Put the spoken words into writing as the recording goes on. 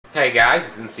Hey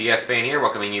guys, it's CS Fan here,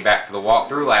 welcoming you back to the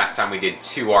walkthrough. Last time we did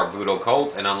 2 Arbudo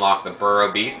Colts and unlocked the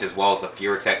Burrow Beast as well as the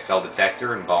Furitech Cell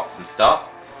Detector and bought some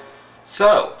stuff.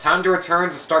 So, time to return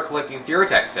to start collecting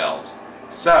Furitech Cells.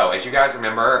 So, as you guys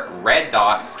remember, red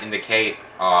dots indicate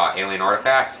alien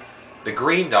artifacts. The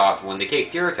green dots will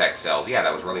indicate Furitech Cells. Yeah,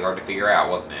 that was really hard to figure out,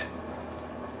 wasn't it?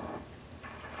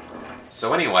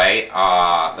 So anyway,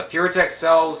 the Furitech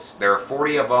cells, there are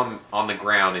 40 of them on the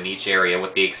ground in each area,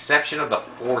 with the exception of the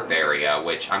 4th area,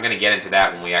 which I'm going to get into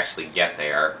that when we actually get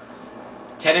there.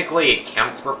 Technically, it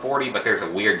counts for 40, but there's a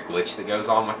weird glitch that goes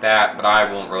on with that, but I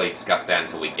won't really discuss that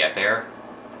until we get there.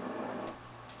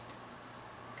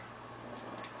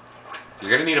 You're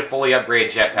going to need a fully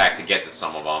upgraded jetpack to get to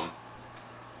some of them.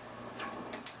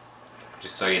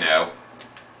 Just so you know.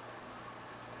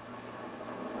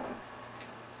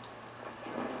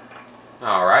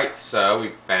 Alright, so we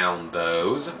found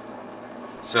those.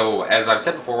 So, as I've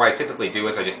said before, what I typically do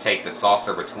is I just take the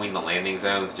saucer between the landing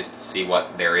zones just to see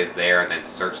what there is there and then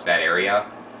search that area.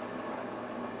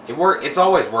 It's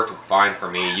always worked fine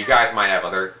for me. You guys might have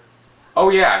other...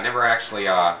 Oh yeah, I've never actually,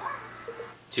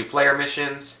 2-player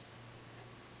missions.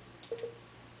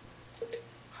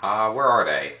 Where are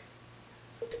they?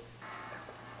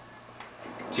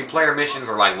 2-player missions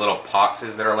are like little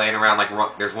boxes that are laying around.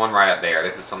 Like, there's one right up there.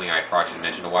 This is something I probably should have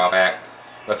mentioned a while back.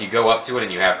 But if you go up to it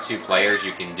and you have 2 players,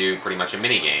 you can do pretty much a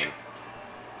mini-game.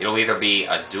 It'll either be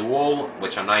a duel,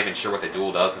 which I'm not even sure what the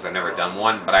duel does because I've never done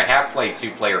one, but I have played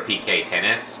 2-player PK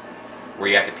tennis, where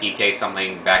you have to PK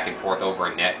something back and forth over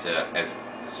a net as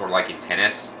sort of like in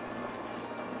tennis.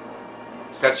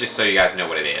 So that's just so you guys know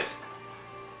what it is.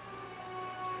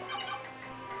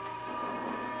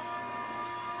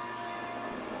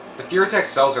 The Furitech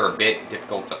cells are a bit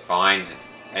difficult to find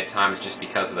at times just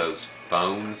because of those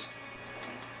phones.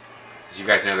 As you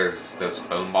guys know, there's those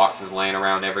phone boxes laying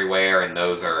around everywhere, and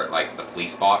those are like the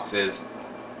police boxes.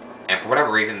 And for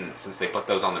whatever reason, since they put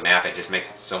those on the map, it just makes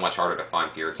it so much harder to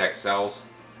find Furitech cells.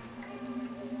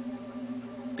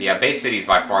 But yeah, Bay City is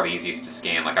by far the easiest to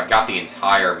scan. Like, I've got the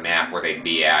entire map where they'd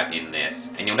be at in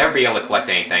this. And you'll never be able to collect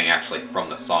anything actually from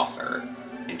the saucer,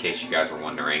 in case you guys were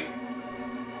wondering.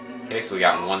 Okay, so we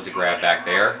got one to grab back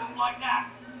there.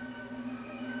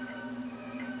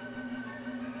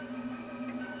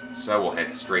 So we'll head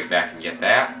straight back and get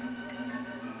that.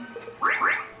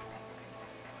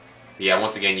 Yeah,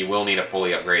 once again, you will need a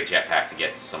fully upgraded jetpack to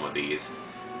get to some of these.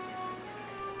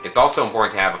 It's also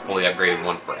important to have a fully upgraded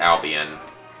one for Albion.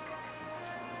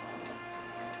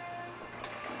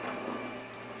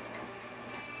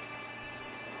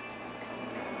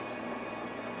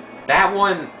 That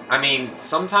one, I mean,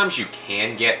 sometimes you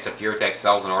can get to Furitech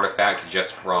cells and artifacts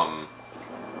just from,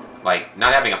 like,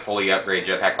 not having a fully upgraded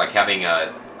jetpack, like having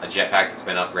a jetpack that's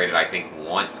been upgraded, I think,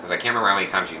 once, because I can't remember how many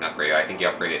times you can upgrade it. I think you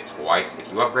upgrade it twice. If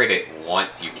you upgrade it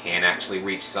once, you can actually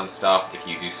reach some stuff if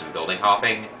you do some building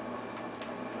hopping.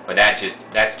 But that's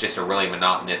just a really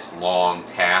monotonous, long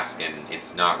task, and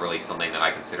it's not really something that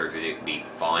I consider to be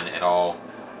fun at all.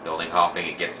 Building hopping,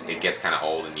 it gets kind of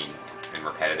old and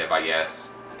repetitive, I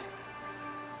guess.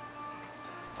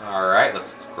 Alright,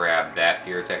 let's grab that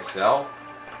Furitech cell.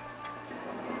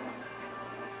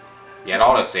 Yeah, it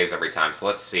auto-saves every time, so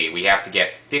let's see. We have to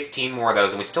get 15 more of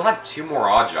those, and we still have 2 more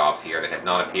odd jobs here that have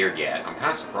not appeared yet. I'm kind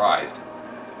of surprised.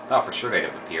 I thought for sure they'd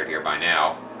have appeared here by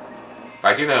now. But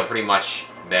I do know pretty much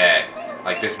that,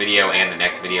 like, this video and the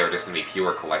next video are just going to be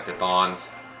pure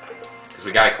collectathons. Because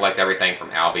we got to collect everything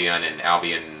from Albion, and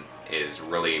Albion is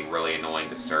really, really annoying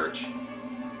to search.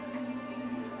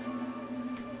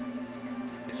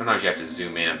 Sometimes you have to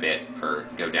zoom in a bit, or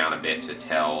go down a bit to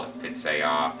tell if it's a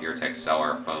Furitech cell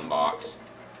or a phone box.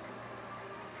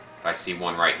 I see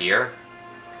one right here.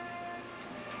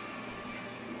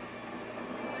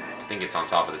 I think it's on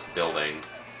top of this building.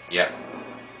 Yep.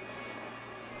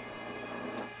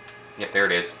 Yep, there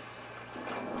it is.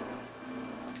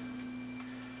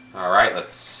 Alright,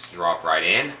 let's drop right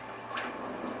in.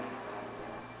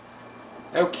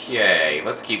 Okay,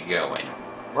 let's keep going.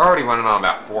 We're already running on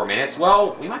about 4 minutes.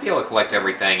 Well, we might be able to collect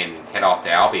everything and head off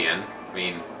to Albion. I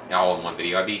mean, all in one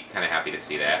video. I'd be kind of happy to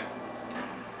see that.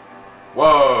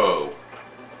 Whoa!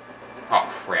 Oh,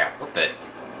 crap. What the...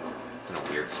 It's in a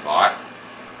weird spot.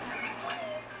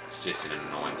 It's just an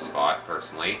annoying spot,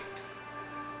 personally.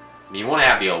 I mean, you want to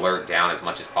have the alert down as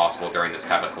much as possible during this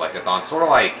type of collectathon. Sort of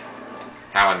like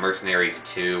how in Mercenaries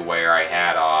 2, where I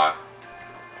had,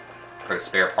 for the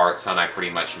spare parts hunt, I pretty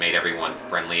much made everyone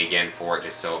friendly again for it,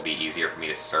 just so it'd be easier for me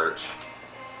to search.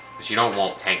 Because you don't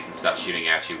want tanks and stuff shooting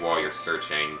at you while you're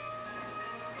searching,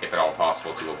 if at all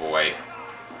possible to avoid.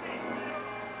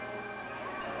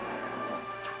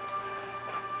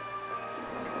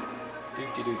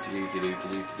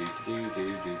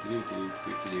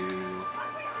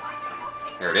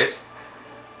 There it is.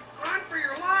 Run for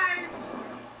your lives!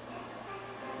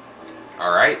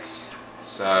 Alright,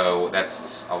 so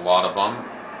that's a lot of them.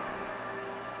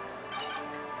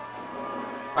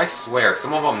 I swear,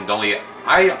 some of them don't even...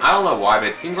 I don't know why, but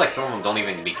it seems like some of them don't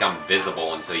even become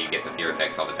visible until you get the fear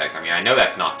text cell detector. I mean, I know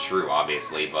that's not true,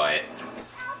 obviously, but...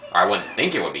 I wouldn't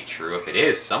think it would be true. If it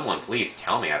is, someone please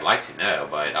tell me. I'd like to know,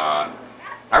 but I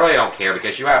really don't care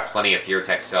because you have plenty of fear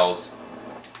text cells.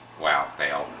 Wow,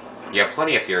 fail. You have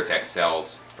plenty of fear text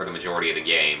cells for the majority of the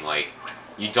game. Like,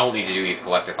 you don't need to do these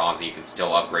collectathons and you can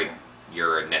still upgrade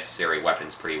your necessary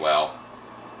weapons pretty well.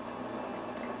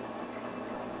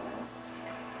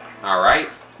 Alright.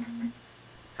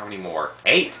 How many more?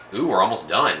 8! Ooh, we're almost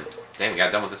done. Damn, we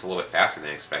got done with this a little bit faster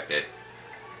than expected.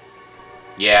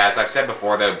 Yeah, as I've said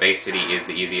before, though, Base City is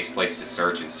the easiest place to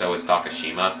search, and so is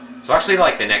Takashima. So actually,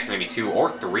 like, the next maybe 2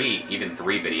 or 3, even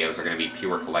 3 videos are going to be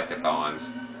pure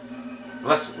collectathons.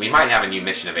 Unless, we might have a new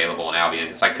mission available in Albion,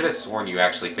 because I could have sworn you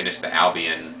actually finished the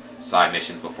Albion side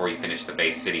missions before you finished the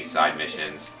Base City side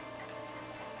missions.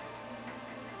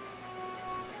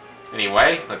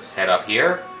 Anyway, let's head up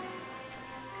here.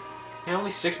 Yeah,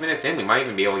 only 6 minutes in, we might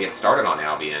even be able to get started on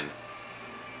Albion.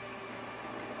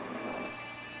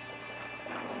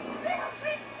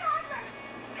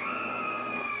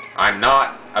 I'm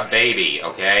not a baby,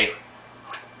 okay?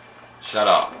 Shut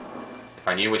up. If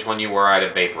I knew which one you were, I'd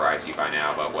have vaporized you by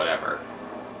now, but whatever.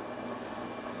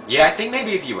 Yeah, I think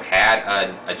maybe if you had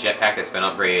a jetpack that's been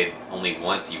upgraded only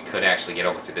once, you could actually get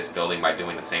over to this building by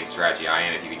doing the same strategy I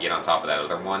am if you could get on top of that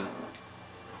other one.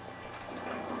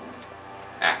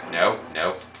 Ah, no,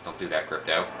 no. Don't do that,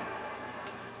 Crypto.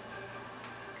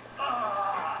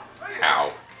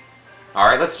 Ow.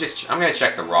 Alright, let's just... I'm gonna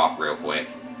check the rock real quick.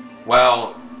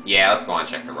 Well... yeah, let's go on and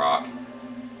check the rock.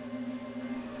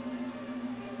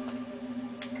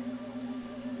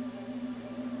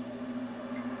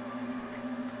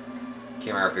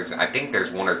 Can't remember if there's... I think there's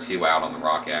 1 or 2 out on the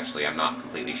rock, actually. I'm not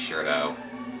completely sure, though.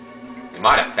 We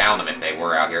might have found them if they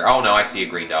were out here. Oh, no, I see a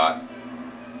green dot.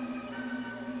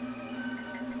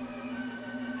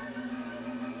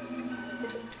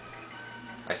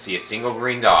 I see a single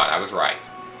green dot. I was right.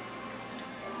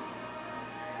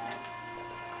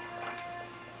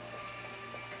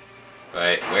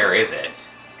 But where is it?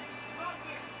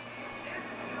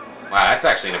 Wow, that's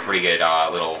actually in a pretty good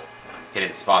little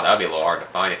hidden spot. That would be a little hard to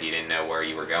find if you didn't know where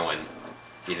you were going.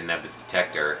 If you didn't have this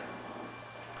detector.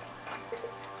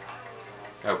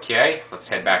 Okay, let's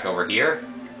head back over here.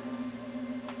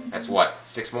 That's what,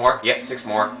 6 more? Yep, 6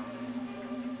 more.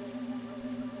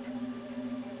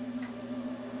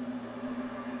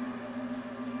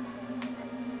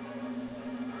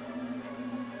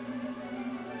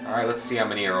 Alright, let's see how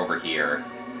many are over here.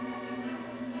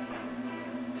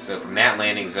 So from that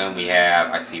landing zone we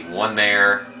have, I see 1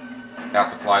 there, about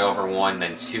to fly over 1,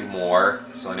 then 2 more,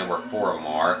 so I know where 4 of them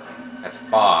are. That's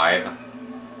 5.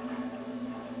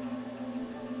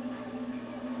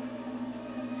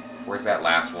 Where's that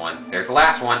last one? There's the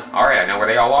last one! Alright, I know where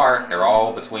they all are. They're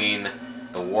all between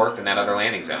the wharf and that other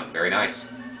landing zone. Very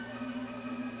nice.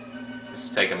 This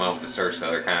will take a moment to search, though.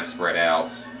 They're kind of spread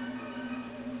out.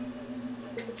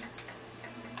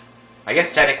 I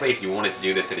guess technically if you wanted to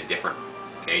do this at a different...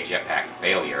 okay, jetpack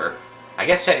failure. I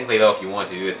guess technically though if you wanted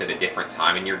to do this at a different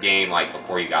time in your game, like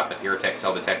before you got the fear text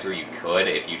cell detector, you could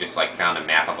if you just like found a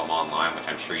map of them online, which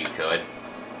I'm sure you could.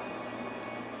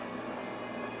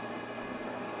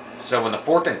 So in the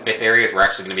 4th and 5th areas we're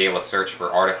actually going to be able to search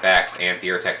for artifacts and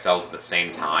fear text cells at the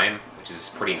same time, which is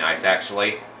pretty nice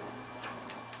actually.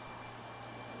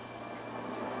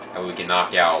 And we can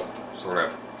knock out sort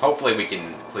of... hopefully we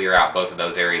can clear out both of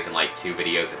those areas in like 2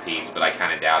 videos apiece, but I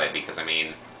kind of doubt it because, I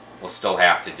mean, we'll still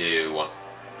have to do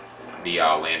the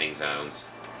landing zones.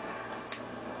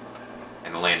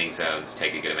 And the landing zones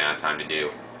take a good amount of time to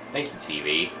do. Thank you,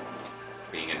 TV.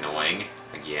 Being annoying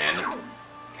again.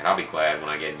 God, I'll be glad when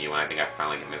I get a new one. I think I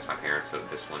finally convinced my parents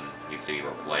that this one needs to be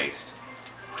replaced.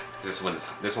 This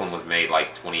one was made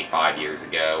like 25 years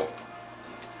ago.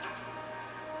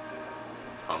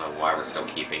 I don't know why we're still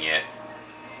keeping it.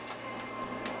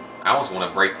 I almost want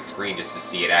to break the screen just to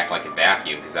see it act like a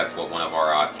vacuum, because that's what one of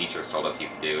our teachers told us you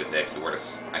could do, is that if you were to...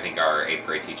 I think our 8th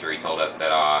grade teacher, he told us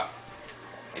that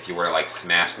if you were to like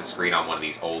smash the screen on one of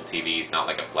these old TVs, not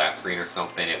like a flat screen or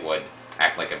something, it would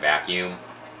act like a vacuum.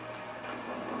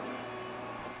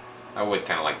 I would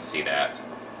kind of like to see that.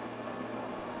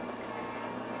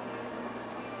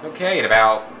 Okay, at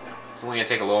about... it's only going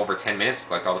to take a little over 10 minutes to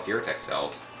collect all the fear text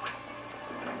cells.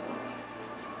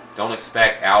 Don't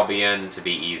expect Albion to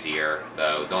be easier,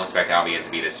 though. Don't expect Albion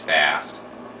to be this fast.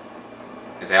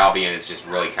 Because Albion is just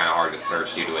really kind of hard to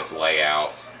search due to its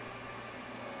layout.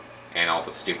 And all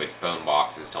the stupid phone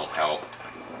boxes don't help.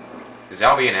 Because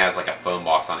Albion has like a phone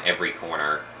box on every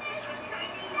corner.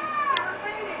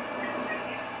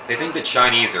 They think the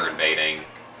Chinese are invading.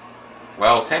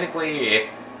 Well, technically, if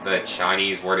the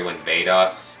Chinese were to invade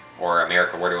us, or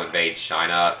America were to invade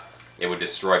China, it would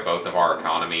destroy both of our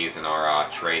economies and our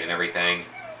trade and everything.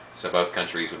 So both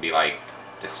countries would be, like,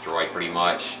 destroyed pretty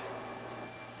much.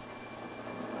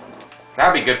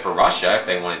 That would be good for Russia if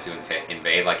they wanted to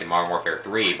invade, like in Modern Warfare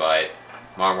 3, but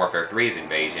Modern Warfare 3's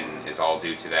invasion is all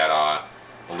due to that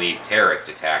believed terrorist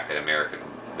attack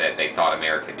that they thought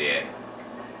America did.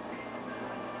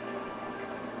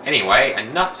 Anyway,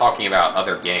 enough talking about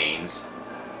other games.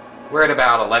 We're at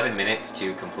about 11 minutes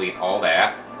to complete all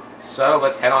that. So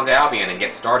let's head on to Albion and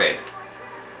get started.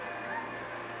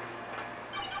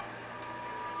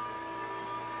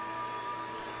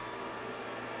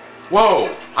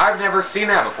 Whoa! I've never seen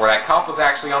that before. That cop was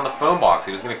actually on the phone box.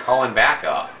 He was going to call in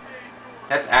backup.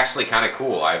 That's actually kind of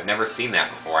cool. I've never seen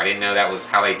that before. I didn't know that was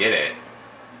how they did it.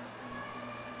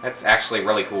 That's actually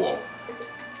really cool.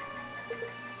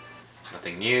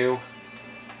 Nothing new.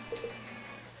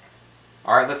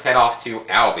 Alright, let's head off to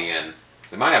Albion.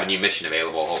 We might have a new mission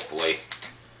available, hopefully.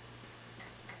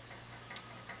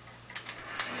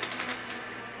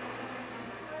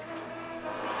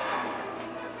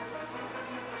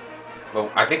 Well,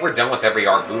 I think we're done with every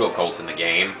Art Voodoo cult in the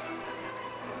game.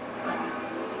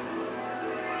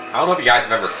 I don't know if you guys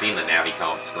have ever seen the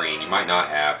Navicom screen. You might not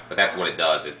have, but that's what it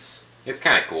does. It's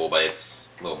kind of cool, but it's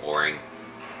a little boring.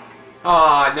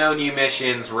 Aw, no new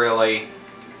missions, really.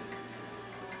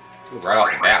 Ooh, right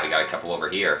off the bat, we got a couple over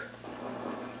here.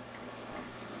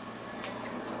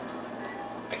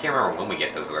 I can't remember when we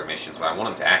get those other missions, but I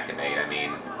want them to activate. I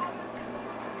mean,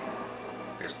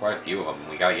 there's quite a few of them.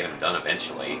 We gotta get them done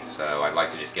eventually, so I'd like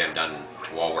to just get them done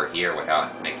while we're here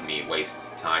without making me waste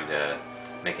time to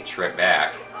make a trip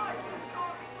back.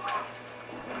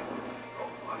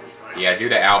 Yeah, due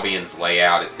to Albion's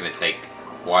layout, it's gonna take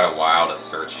quite a while to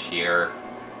search here.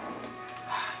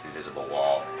 Invisible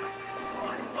wall.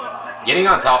 Getting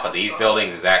on top of these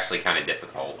buildings is actually kind of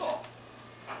difficult.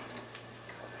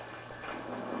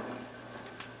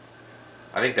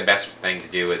 I think the best thing to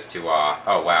do is to,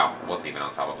 oh wow, it wasn't even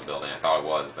on top of a building. I thought it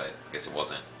was, but I guess it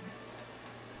wasn't.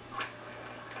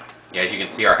 Yeah, as you can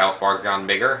see, our health bar's gotten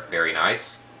bigger. Very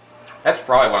nice. That's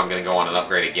probably what I'm going to go on and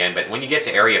upgrade again, but when you get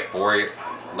to Area 4,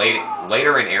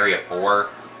 later in Area 4,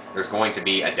 there's going to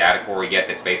be a data core we get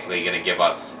that's basically going to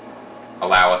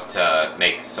allow us to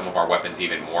make some of our weapons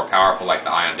even more powerful, like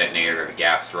the ion detonator, the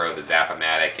gastro, the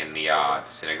zap-o-matic, and the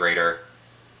disintegrator.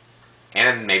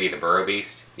 And maybe the burrow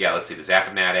beast. Yeah, let's see, the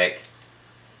zap-o-matic,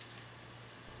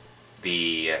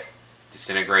 the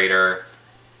disintegrator,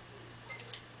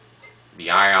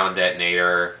 the ion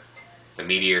detonator, the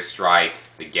meteor strike,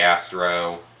 the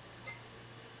gastro.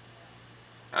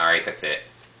 Alright, that's it.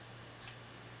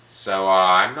 So,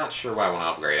 I'm not sure what I want to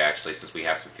upgrade, actually, since we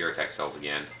have some Furetech cells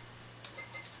again.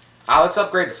 Let's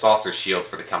upgrade the saucer shields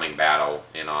for the coming battle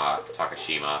in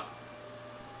Takashima.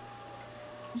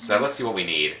 So let's see what we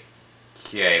need.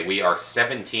 Okay, we are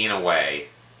 17 away.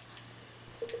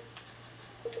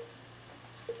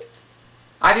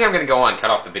 I think I'm going to go on and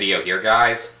cut off the video here,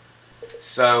 guys.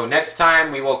 So next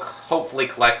time we will hopefully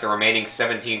collect the remaining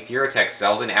 17 Furetech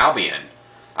cells in Albion.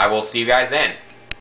 I will see you guys then.